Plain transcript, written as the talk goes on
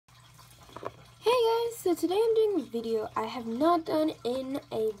Hi guys, so today I'm doing a video I have not done in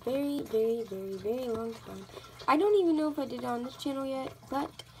a very long time. I don't even know if I did it on this channel yet,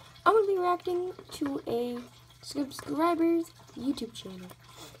 but I'm going to be reacting to a subscriber's YouTube channel.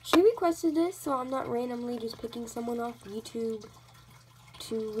 She requested this, so I'm not randomly just picking someone off YouTube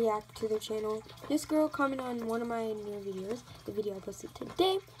to react to their channel. This girl commented on one of my newer videos, the video I posted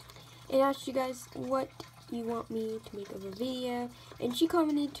today, and asked you guys what you want me to make of a video, and she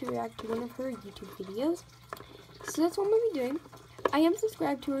commented to react to one of her YouTube videos. So that's what I'm going to be doing. I am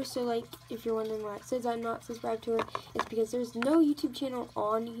subscribed to her, so like if you're wondering why it says I'm not subscribed to her, it's because there's no YouTube channel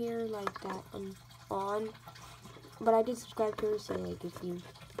on here like that on. But I did subscribe to her, so like if you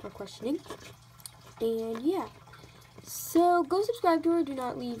are questioning. And yeah. So go subscribe to her, do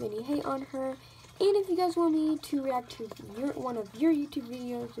not leave any hate on her. And if you guys want me to react to one of your YouTube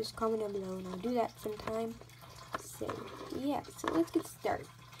videos, just comment down below and I'll do that sometime. So, yeah, so let's get started.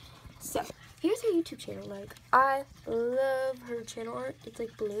 So, here's her YouTube channel. Like, I love her channel art. It's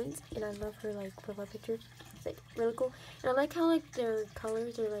like balloons, and I love her, like, profile picture. It's, like, really cool. And I like how, like, their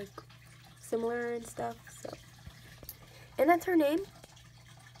colors are, like, similar and stuff, so. And that's her name.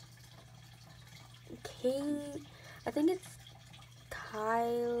 I think it's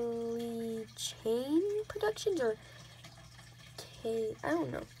Kayle-chan Productions, or I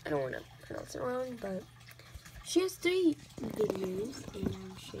don't know. I don't want to pronounce it wrong, but she has 3 videos, and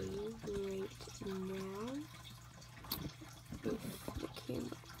I'm showing you right now. Oof, the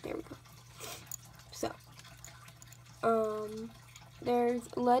camera. There we go. So, there's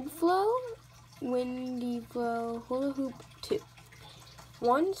Lead Flow, Windy Flow, Hula Hoop 2.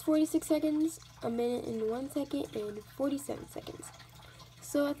 One's 46 seconds, a minute and 1 second, and 47 seconds.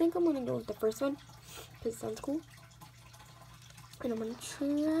 So I think I'm going to go with the first one, because it sounds cool. And I'm going to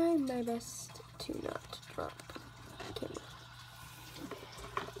try my best to not drop the camera.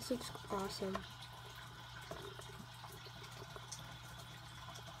 This looks awesome.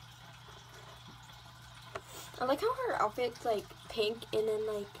 I like how her outfit's like pink, and then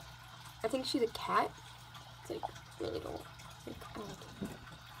like, I think she's a cat. It's like really cool. Like, I like it.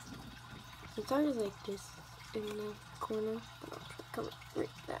 It's always like this in the corner, but I'll come right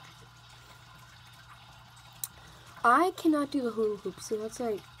back. I cannot do the hula hoop, so that's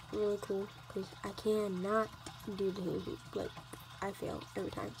like really cool, because I cannot do the hula hoop. Like, I fail every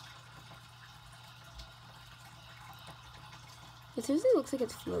time. It seriously looks like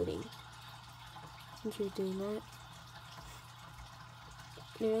it's floating when she was doing that.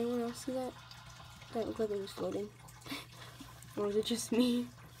 Did anyone else see that? That looked like it was floating. Or was it just me?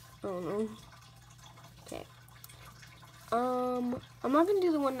 I don't know. Okay. I'm not gonna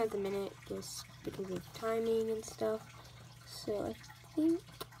do the one at the minute just because of timing and stuff. So I think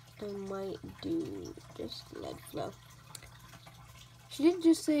I might do just Lead Flow. She did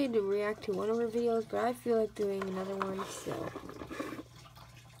just say to react to one of her videos, but I feel like doing another one, so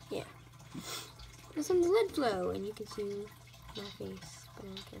yeah. This one's Lead Flow, and you can see my face, but I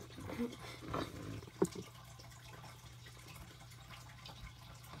don't care.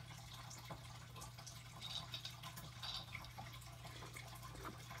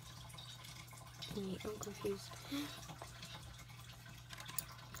 Wait, I'm confused.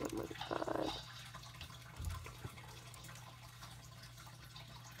 Oh my god.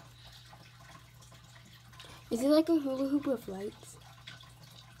 Is it like a hula hoop with lights?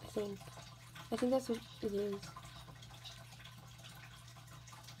 I think that's what it is.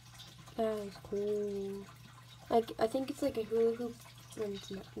 That is cool. Like, I think it's like a hula hoop when it's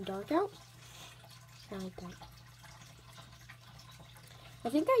dark out. I like that. I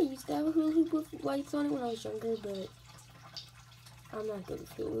think I used to have a hula hoop with lights on it when I was younger, but I'm not good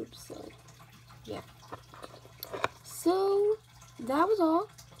with hula hoops, so yeah. So that was all,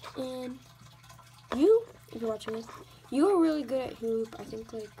 and you, if you're watching this, you are really good at hula hoop. I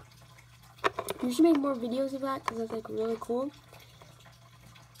think like you should make more videos of that, because that's like really cool.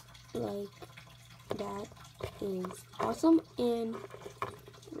 Like, that is awesome, and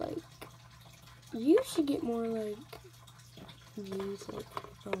like you should get more like views, like,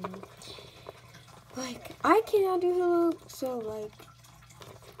 I don't know. Like, I cannot do hula hoop, so like,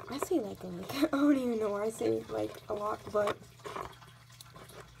 I say like, I don't even know why I say like a lot, but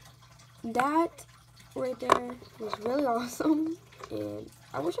that right there was really awesome, and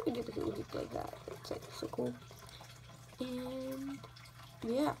I wish I could do the hula hoop like that. It's like so cool, and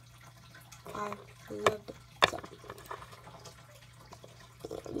yeah, I loved it. So,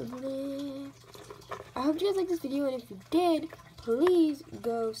 I hope you guys liked this video, and if you did, please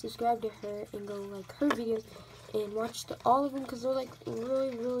go subscribe to her and go like her videos and watch all of them, because they're like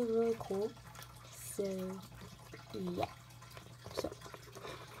really cool. So yeah, so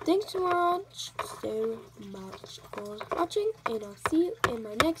Thanks so much for watching, and I'll see you in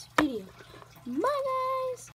my next video. Bye, guys!